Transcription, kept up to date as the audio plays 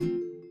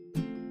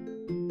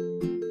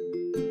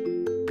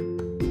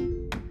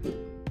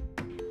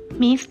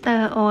มิสเตอ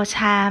ร์โอช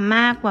าม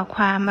ากกว่าค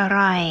วามอ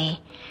ร่อย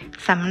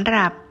สำห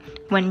รับ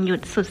วันหยุ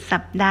ดสุดสั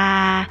ปดา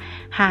ห์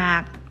หา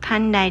กท่า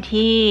นใด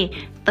ที่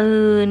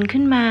ตื่น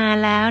ขึ้นมา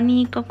แล้ว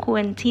นี่ก็คว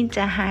รที่จ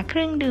ะหาเค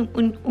รื่องดื่ม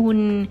อุ่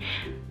น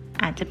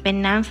ๆอาจจะเป็น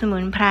น้ำสมุ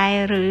นไพร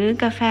หรือ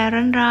กาแฟ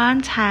ร้อน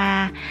ๆชา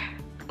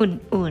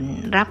อุ่น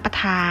ๆรับประ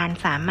ทาน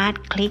สามารถ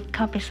คลิกเ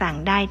ข้าไปสั่ง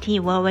ได้ที่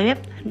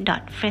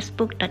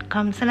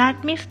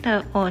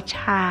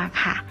www.facebook.com/mrocha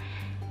ค่ะ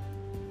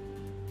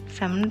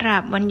สำหรั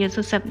บวันหยุด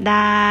สุดสัปด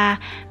าห์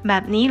แบ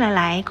บนี้ห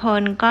ลายๆค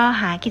นก็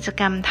หากิจ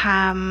กรรมทำ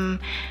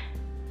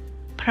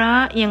เพราะ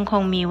ยังค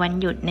งมีวัน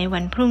หยุดในวั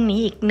นพรุ่งนี้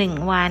อีก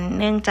1 วัน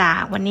เนื่องจาก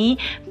วันนี้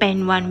เป็น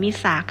วันวิ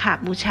สาข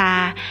บูชา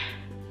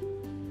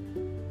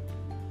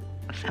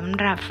สำ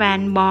หรับแฟ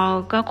นบอล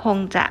ก็คง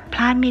จะพล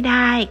าดไม่ไ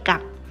ด้กั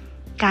บ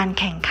การ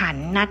แข่งขัน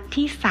นัด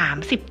ที่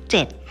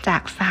37จา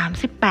ก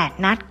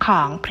38นัดข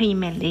องพรี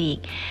เมียร์ลีก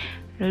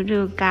ฤ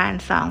ดูกาล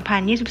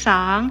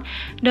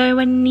2022โดย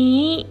วัน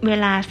นี้เว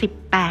ลา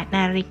 18 น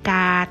าฬิก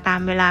าตาม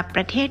เวลาป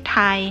ระเทศไท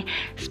ย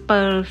สเปอ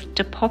ร์สจ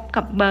ะพบ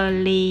กับเบอ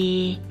ร์ลี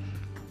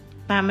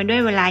ตามมาด้ว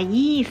ยเวลา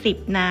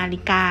 20 นา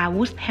ฬิกา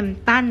วูฟแฮมป์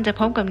ตันจะ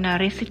พบกับนอ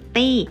ริสซิ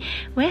ตี้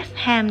เวสต์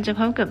แฮมจะ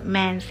พบกับแม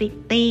นซิ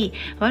ตี้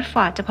วัตฟ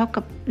อร์ดจะพบ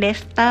กับเล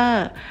สเตอ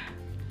ร์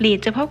ลีด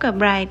จะพบกับ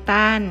ไบร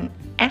ตัน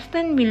แอส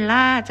ตันวิล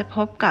ล่าจะพ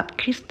บกับ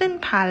คริสตัล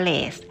พาเล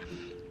ซ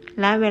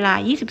และเวลา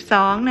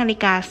 22 นาฬิ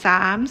กา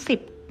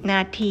 30 น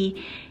าที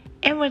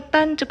เอเวอร์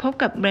ตันจะพบ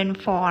กับเบรนท์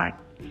ฟอร์ด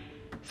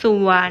ส่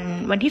วน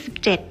วันที่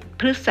 17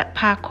 พฤษ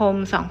ภาคม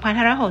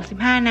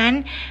 2565 นั้น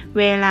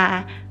เวลา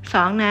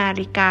 2 นา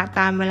ฬิกาต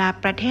ามเวลา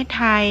ประเทศไ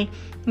ทย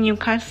นิว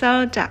คาสเซิล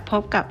จะพ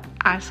บกับ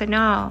อาร์เซน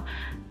อล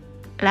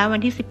และวัน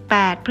ที่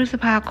 18 พฤษ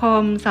ภาค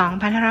ม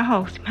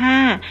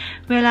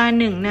 2565 เวลา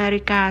 1 นา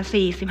ฬิกา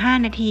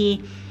 45 นาที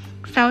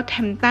เซาท์แฮ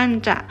มป์ตัน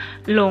จะ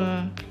ลง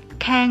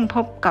แข่งพ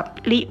บกับ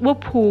ลิเวอ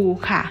ร์พูล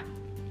ค่ะ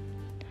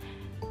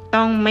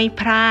ต้องไม่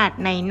พลาด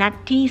ในนัด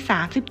ที่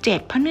 37 เ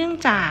พราะเนื่อง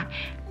จาก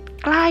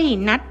ใกล้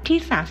นัดที่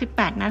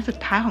 38 นัดสุด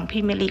ท้ายของพรี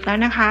เมียร์ลีกแล้ว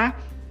นะคะ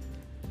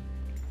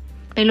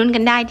ไปลุ้นกั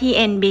นได้ที่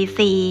NBC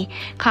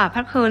ขอบพ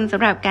ระคุณส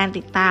ำหรับการ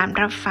ติดตาม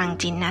รับฟัง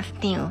Genius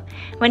News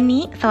วัน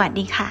นี้สวัส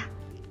ดีค่ะ